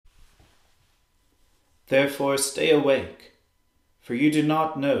Therefore stay awake, for you do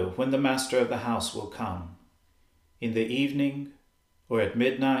not know when the master of the house will come, in the evening, or at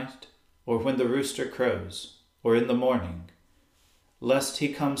midnight, or when the rooster crows, or in the morning, lest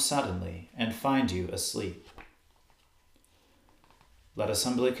he come suddenly and find you asleep. Let us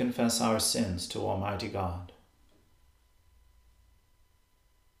humbly confess our sins to Almighty God.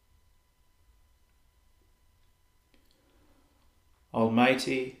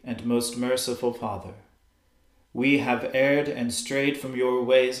 Almighty and most merciful Father, we have erred and strayed from your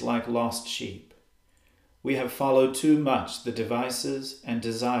ways like lost sheep. We have followed too much the devices and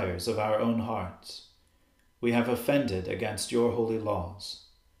desires of our own hearts. We have offended against your holy laws.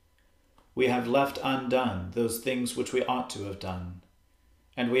 We have left undone those things which we ought to have done,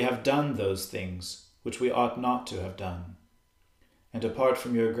 and we have done those things which we ought not to have done. And apart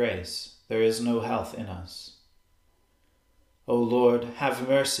from your grace, there is no health in us. O Lord, have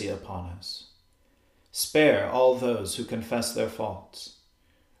mercy upon us. Spare all those who confess their faults.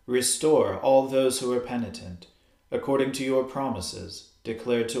 Restore all those who are penitent, according to your promises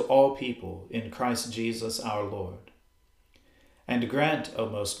declared to all people in Christ Jesus our Lord. And grant, O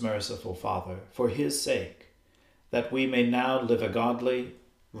most merciful Father, for his sake, that we may now live a godly,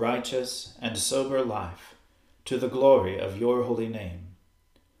 righteous, and sober life, to the glory of your holy name.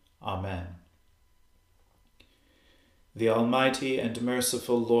 Amen. The Almighty and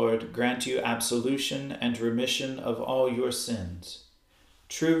merciful Lord grant you absolution and remission of all your sins,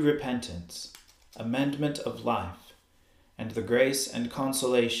 true repentance, amendment of life, and the grace and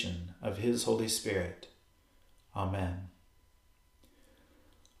consolation of his Holy Spirit. Amen.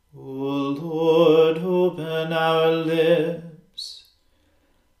 O Lord, open our lips,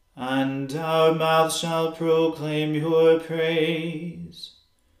 and our mouth shall proclaim your praise.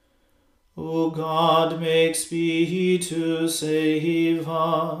 O God, make speed to save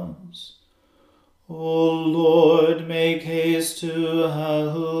us. O Lord, make haste to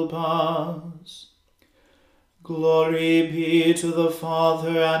help us. Glory be to the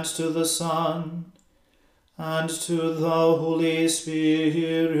Father, and to the Son, and to the Holy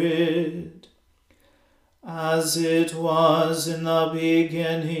Spirit, as it was in the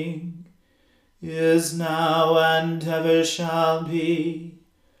beginning, is now, and ever shall be,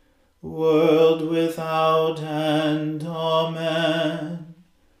 world without end. Amen.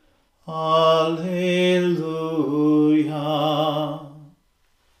 Alleluia.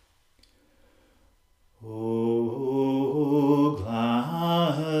 O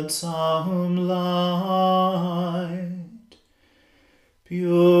gladsome light,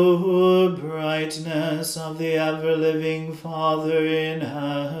 pure brightness of the ever-living Father in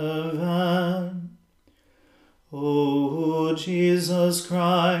heaven, O Jesus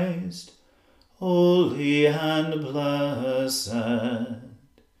Christ, holy and blessed,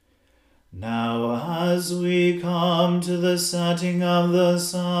 now as we come to the setting of the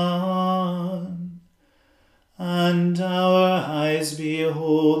sun, and our eyes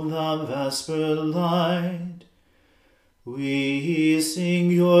behold the vesper light, we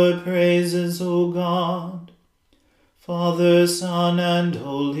sing your praises, O God, Father, Son, and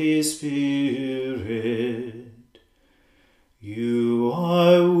Holy Spirit. You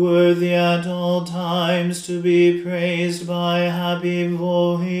are worthy at all times to be praised by happy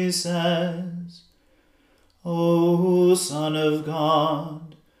voices, O Son of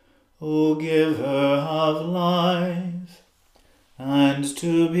God, O Giver of life, and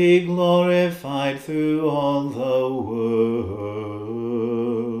to be glorified through all the world.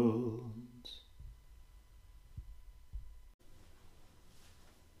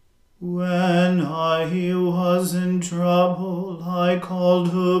 When I was in trouble, I called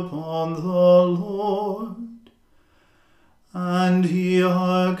upon the Lord, and he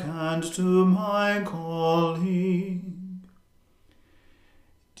hearkened to my calling.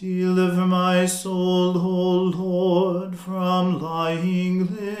 Deliver my soul, O Lord, from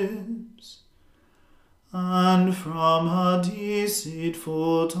lying lips, and from a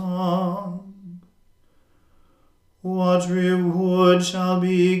deceitful tongue. What reward shall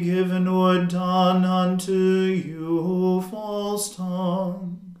be given or done unto you, O false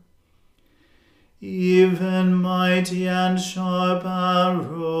tongue? Even mighty and sharp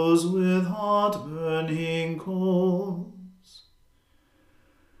arrows with hot burning coals.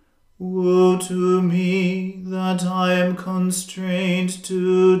 Woe to me that I am constrained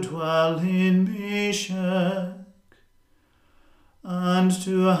to dwell in Meshach, and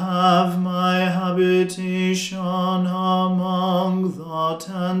to have my habitation among the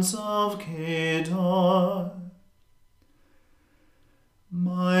tents of Kedar.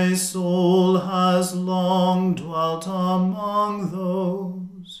 My soul has long dwelt among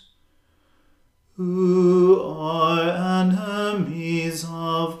those who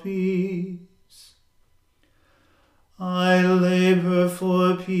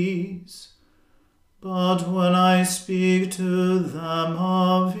them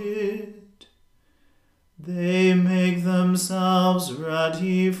of it. They make themselves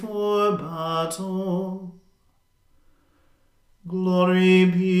ready for battle. Glory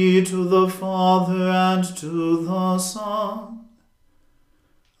be to the Father and to the Son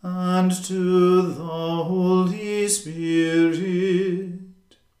and to the Holy Spirit,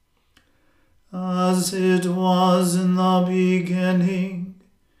 as it was in the beginning,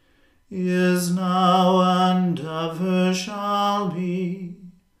 is now, and ever shall be,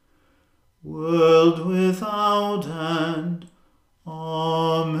 world without end.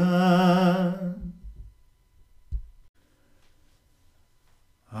 Amen.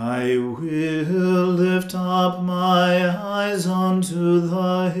 I will lift up my eyes unto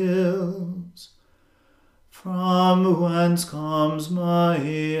the hills, from whence comes my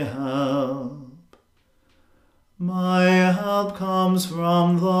help. My help comes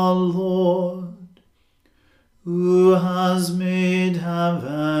from the Lord, who has made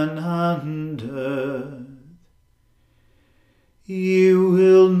heaven and earth. He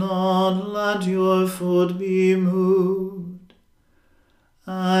will not let your foot be moved,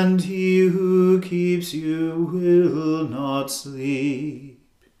 and he who keeps you will not sleep.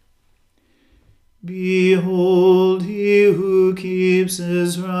 Behold, he who keeps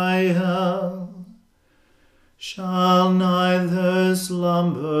Israel shall neither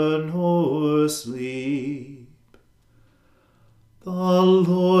slumber nor sleep. The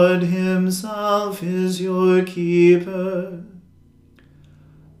Lord himself is your keeper.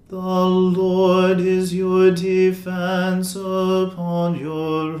 The Lord is your defense upon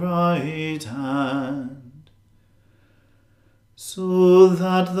your right hand, so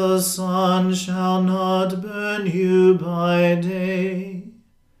that the sun shall not burn you by day,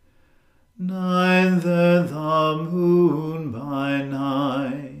 neither the moon by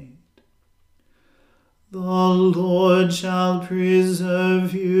night. The Lord shall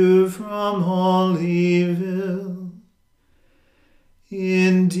preserve you from all evil.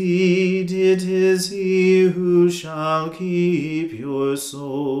 Indeed, it is he who shall keep your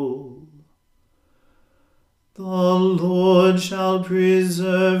soul. The Lord shall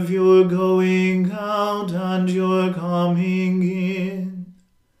preserve your going out and your coming in,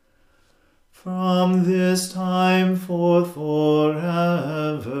 from this time forth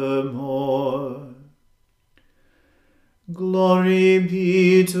forevermore. Glory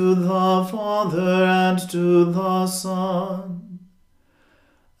be to the Father and to the Son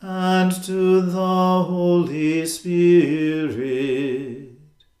and to the Holy Spirit,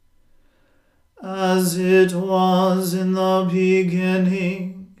 as it was in the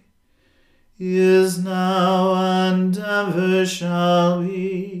beginning, is now, and ever shall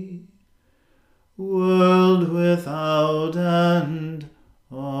be, world without end.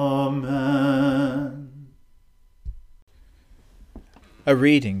 Amen. A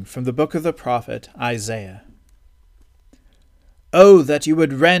reading from the book of the prophet Isaiah. Oh, that you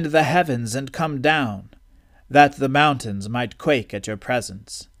would rend the heavens and come down, that the mountains might quake at your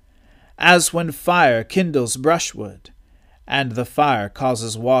presence. As when fire kindles brushwood, and the fire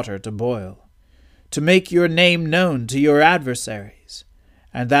causes water to boil, to make your name known to your adversaries,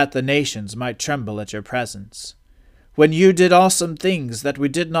 and that the nations might tremble at your presence. When you did awesome things that we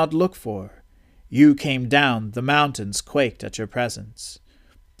did not look for, you came down, the mountains quaked at your presence.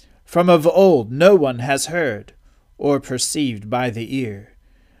 From of old no one has heard, or perceived by the ear.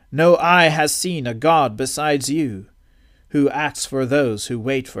 No eye has seen a God besides you, who acts for those who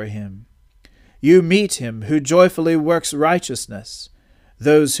wait for him. You meet him who joyfully works righteousness,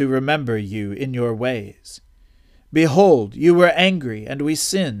 those who remember you in your ways. Behold, you were angry, and we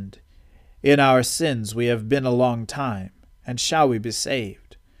sinned. In our sins we have been a long time, and shall we be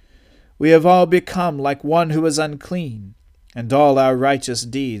saved? We have all become like one who is unclean, and all our righteous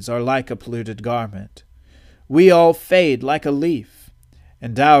deeds are like a polluted garment. We all fade like a leaf,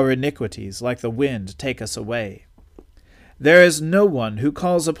 and our iniquities like the wind take us away. There is no one who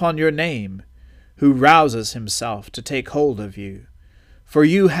calls upon your name, who rouses himself to take hold of you. For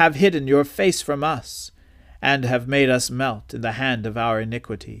you have hidden your face from us, and have made us melt in the hand of our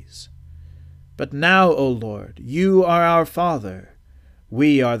iniquities. But now, O Lord, you are our Father.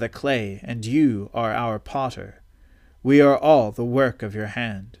 We are the clay, and you are our potter. We are all the work of your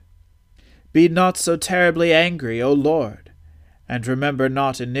hand. Be not so terribly angry, O Lord, and remember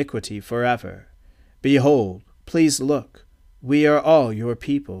not iniquity forever. Behold, please look, we are all your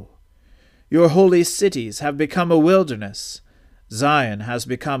people. Your holy cities have become a wilderness. Zion has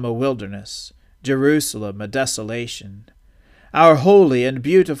become a wilderness, Jerusalem a desolation. Our holy and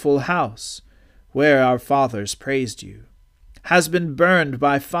beautiful house, where our fathers praised you, has been burned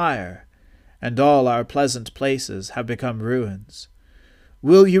by fire, and all our pleasant places have become ruins.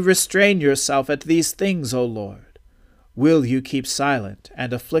 Will you restrain yourself at these things, O Lord? Will you keep silent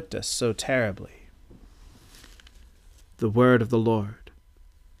and afflict us so terribly? The word of the Lord.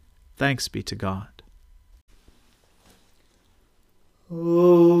 Thanks be to God.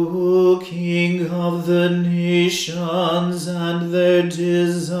 O King of the nations and their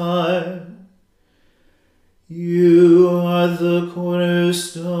desire, you are the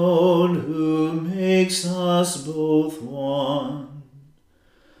cornerstone who makes us both one.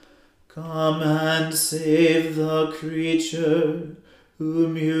 Come and save the creature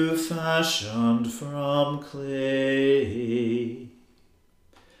whom you fashioned from clay.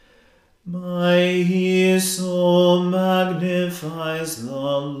 My soul magnifies the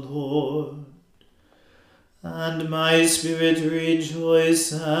Lord, and my spirit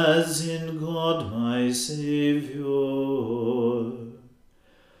rejoices in God my Saviour.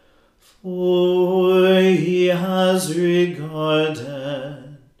 For he has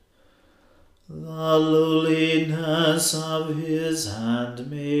regarded the lowliness of his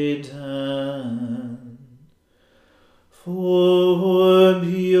handmaiden. For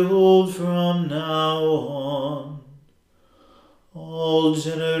behold, from now on, all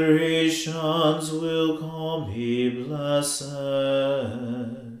generations will call me blessed.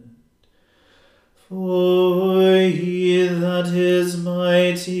 For he that is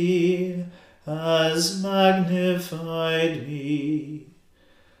mighty has magnified me,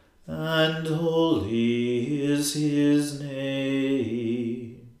 and holy is his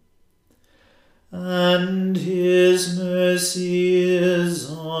name. And his mercy is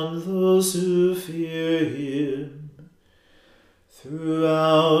on those who fear him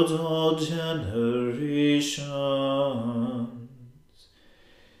throughout all generations.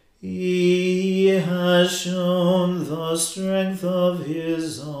 He has shown the strength of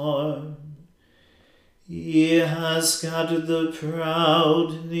his arm. He has scattered the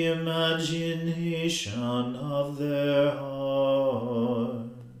proud in the imagination of their hearts.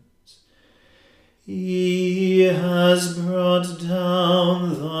 He has brought down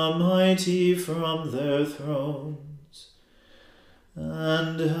the mighty from their thrones,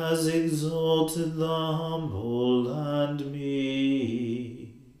 and has exalted the humble and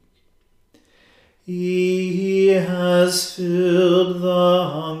meek. He has filled the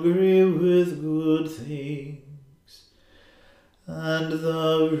hungry with good things, and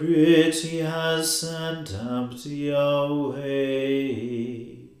the rich he has sent empty away.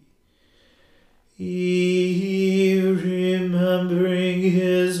 He, remembering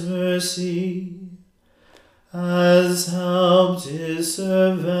his mercy, has helped his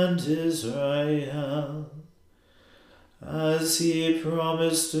servant Israel, as he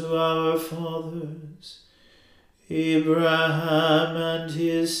promised to our fathers, Abraham and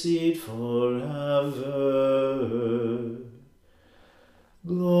his seed forever.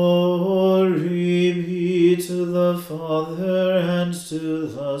 Glory be to the Father and to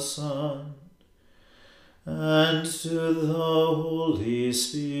the Son and to the Holy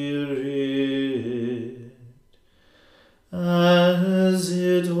Spirit, as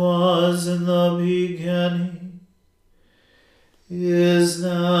it was in the beginning, is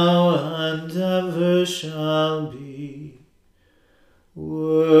now, and ever shall be,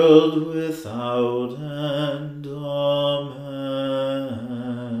 world without end. Amen.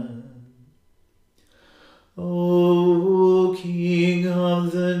 O King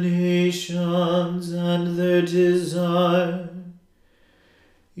of the nations and their desire,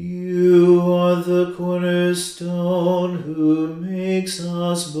 you are the cornerstone who makes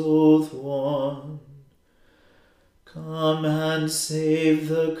us both one. Come and save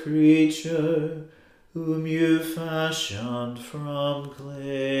the creature whom you fashioned from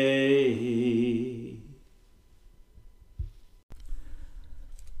clay.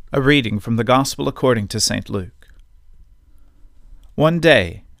 A reading from the Gospel according to St. Luke. One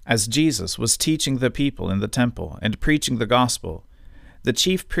day, as Jesus was teaching the people in the temple and preaching the gospel, the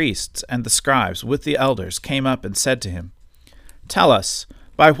chief priests and the scribes with the elders came up and said to him, "Tell us,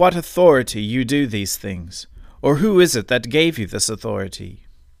 by what authority you do these things, or who is it that gave you this authority?"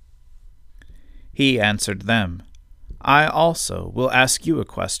 He answered them, "I also will ask you a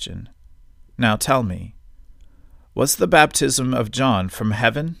question. Now tell me, was the baptism of John from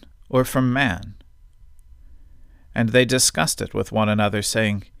heaven or from man?" And they discussed it with one another,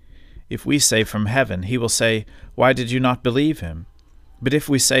 saying, "If we say from heaven, he will say, 'Why did you not believe him?' But if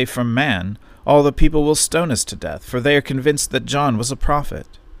we say from man, all the people will stone us to death, for they are convinced that John was a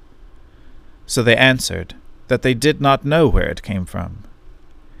prophet." So they answered that they did not know where it came from.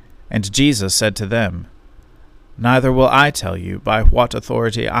 And Jesus said to them, "Neither will I tell you by what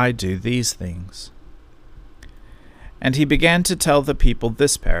authority I do these things." And he began to tell the people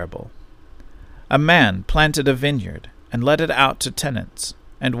this parable. A man planted a vineyard, and let it out to tenants,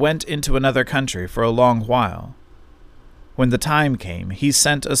 and went into another country for a long while. When the time came, he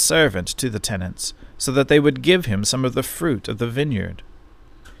sent a servant to the tenants, so that they would give him some of the fruit of the vineyard.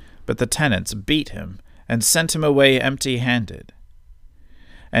 But the tenants beat him, and sent him away empty-handed.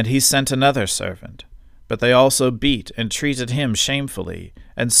 And he sent another servant, but they also beat and treated him shamefully,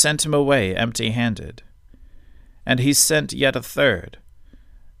 and sent him away empty-handed. And he sent yet a third.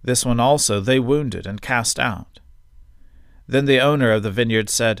 This one also they wounded and cast out. Then the owner of the vineyard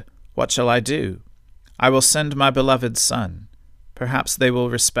said, What shall I do? I will send my beloved son. Perhaps they will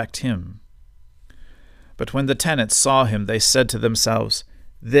respect him. But when the tenants saw him, they said to themselves,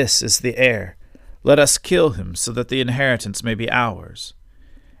 This is the heir. Let us kill him, so that the inheritance may be ours.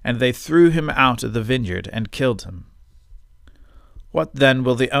 And they threw him out of the vineyard and killed him. What then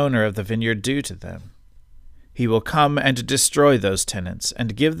will the owner of the vineyard do to them? He will come and destroy those tenants,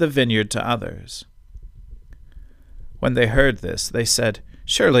 and give the vineyard to others. When they heard this, they said,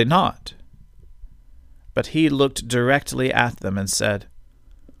 Surely not. But he looked directly at them and said,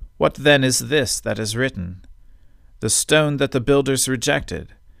 What then is this that is written? The stone that the builders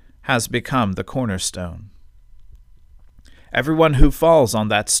rejected has become the cornerstone. Everyone who falls on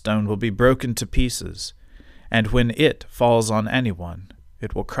that stone will be broken to pieces, and when it falls on anyone,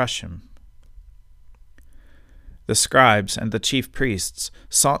 it will crush him. The scribes and the chief priests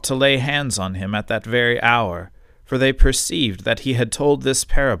sought to lay hands on him at that very hour, for they perceived that he had told this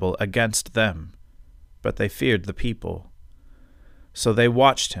parable against them, but they feared the people. So they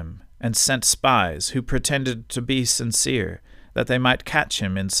watched him, and sent spies who pretended to be sincere, that they might catch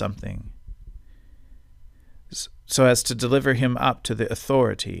him in something, so as to deliver him up to the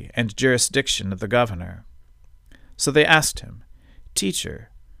authority and jurisdiction of the governor. So they asked him,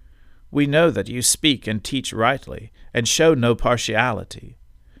 Teacher, we know that you speak and teach rightly, and show no partiality,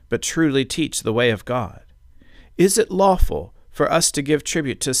 but truly teach the way of God. Is it lawful for us to give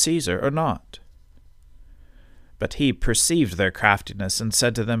tribute to Caesar or not? But he perceived their craftiness, and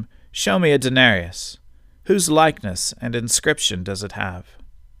said to them, Show me a denarius. Whose likeness and inscription does it have?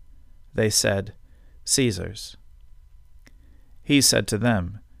 They said, Caesar's. He said to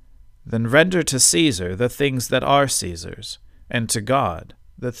them, Then render to Caesar the things that are Caesar's, and to God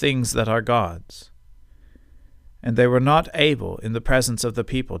the things that are God's. And they were not able in the presence of the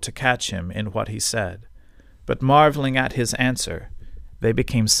people to catch him in what he said, but marveling at his answer, they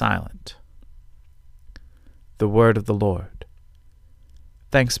became silent. The word of the Lord.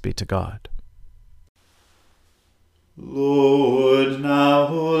 Thanks be to God. Lord, now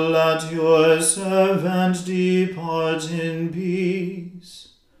let your servant depart in peace,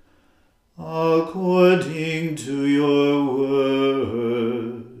 according to your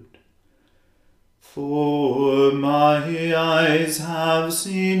word. For my eyes have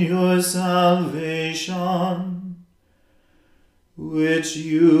seen your salvation, which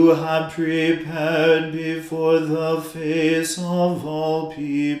you have prepared before the face of all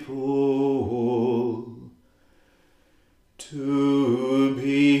people, to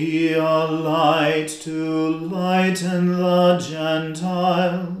be a light to lighten the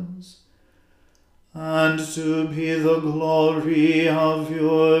Gentiles, and to be the glory of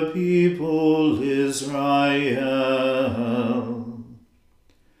your people Israel.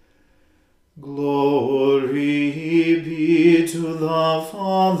 Glory be to the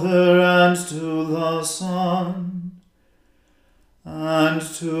Father and to the Son and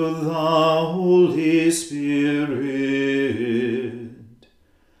to the Holy Spirit,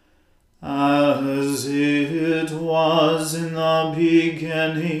 as it was in the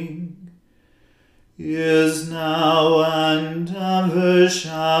beginning, is now, and ever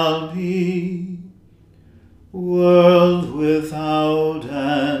shall be, world without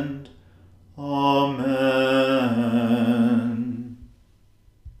end. Amen.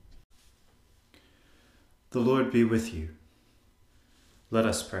 The Lord be with you. Let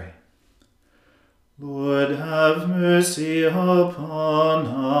us pray. Lord, have mercy upon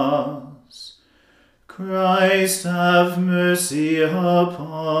us. Christ, have mercy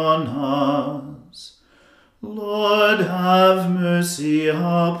upon us. Lord, have mercy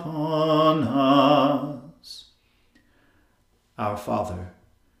upon us. Our Father,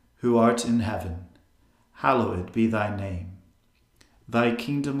 who art in heaven, hallowed be thy name. Thy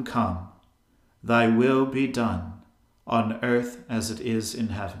kingdom come, thy will be done, on earth as it is in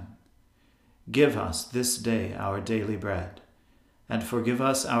heaven. Give us this day our daily bread, and forgive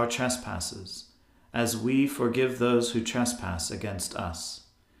us our trespasses, as we forgive those who trespass against us.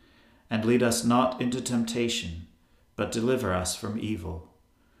 And lead us not into temptation, but deliver us from evil.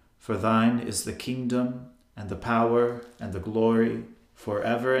 For thine is the kingdom, and the power, and the glory,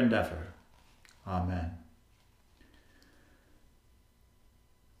 forever and ever. Amen.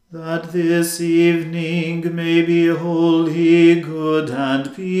 That this evening may be wholly good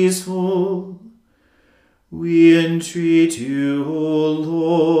and peaceful, we entreat you, O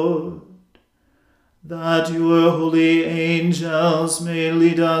Lord, that your holy angels may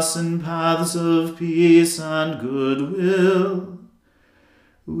lead us in paths of peace and goodwill.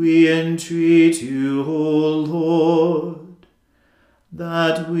 We entreat you, O Lord,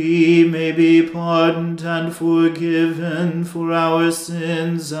 that we may be pardoned and forgiven for our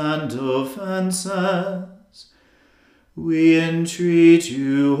sins and offenses. We entreat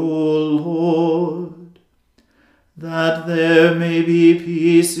you, O Lord, that there may be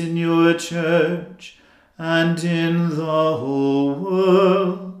peace in your church and in the whole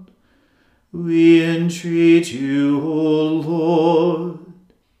world. We entreat you, O Lord,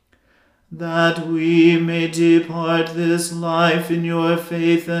 that we may depart this life in your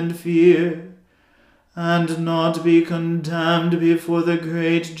faith and fear, and not be condemned before the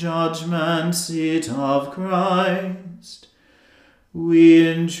great judgment seat of Christ. We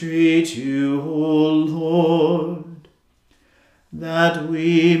entreat you, O Lord, that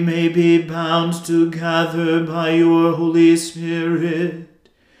we may be bound together by your Holy Spirit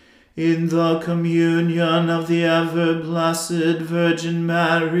in the communion of the ever-blessed Virgin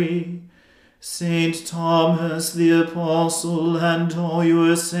Mary, Saint Thomas the Apostle, and all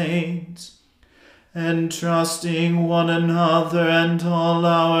your saints, entrusting one another and all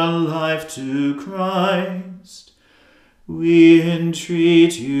our life to Christ. We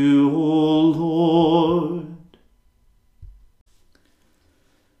entreat you, O Lord.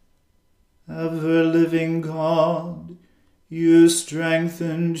 Ever-living God, you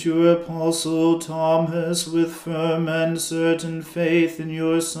strengthened your Apostle Thomas with firm and certain faith in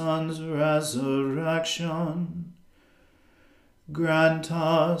your Son's resurrection. Grant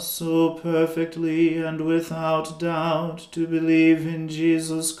us so perfectly and without doubt to believe in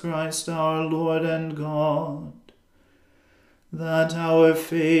Jesus Christ our Lord and God, that our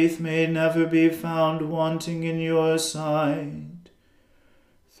faith may never be found wanting in your sight.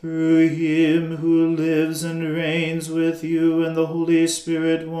 Through him who lives and reigns with you and the Holy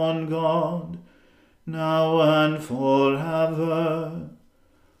Spirit, one God, now and forever.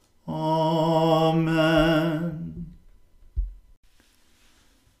 Amen.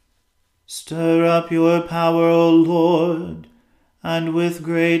 Stir up your power, O Lord, and with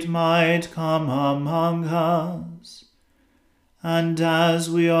great might come among us. And as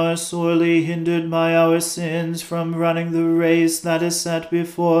we are sorely hindered by our sins from running the race that is set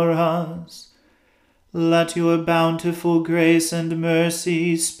before us, let your bountiful grace and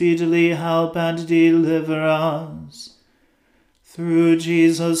mercy speedily help and deliver us. Through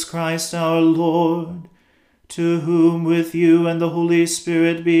Jesus Christ our Lord, to whom with you and the Holy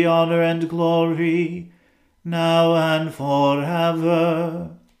Spirit be honor and glory, now and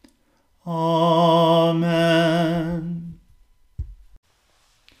forever. Amen.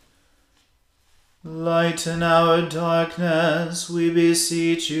 Lighten our darkness, we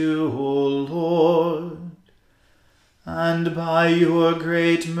beseech you, O Lord, and by your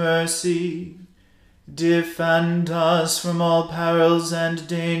great mercy defend us from all perils and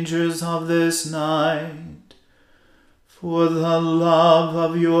dangers of this night. For the love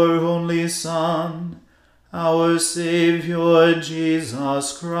of your only Son, our Saviour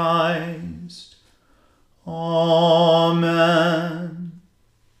Jesus Christ. Amen.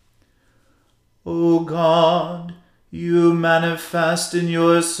 O God, you manifest in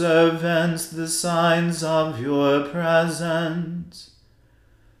your servants the signs of your presence.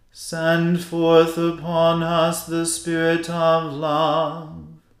 Send forth upon us the Spirit of love,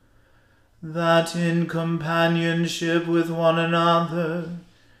 that in companionship with one another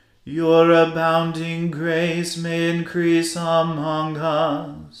your abounding grace may increase among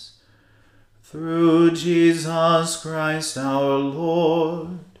us. Through Jesus Christ our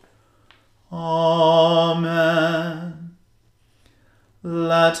Lord. Amen.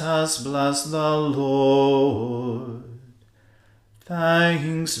 Let us bless the Lord.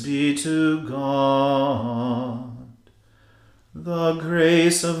 Thanks be to God. The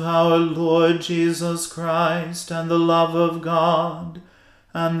grace of our Lord Jesus Christ, and the love of God,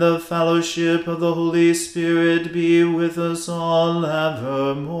 and the fellowship of the Holy Spirit be with us all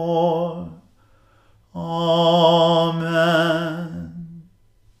evermore. Amen.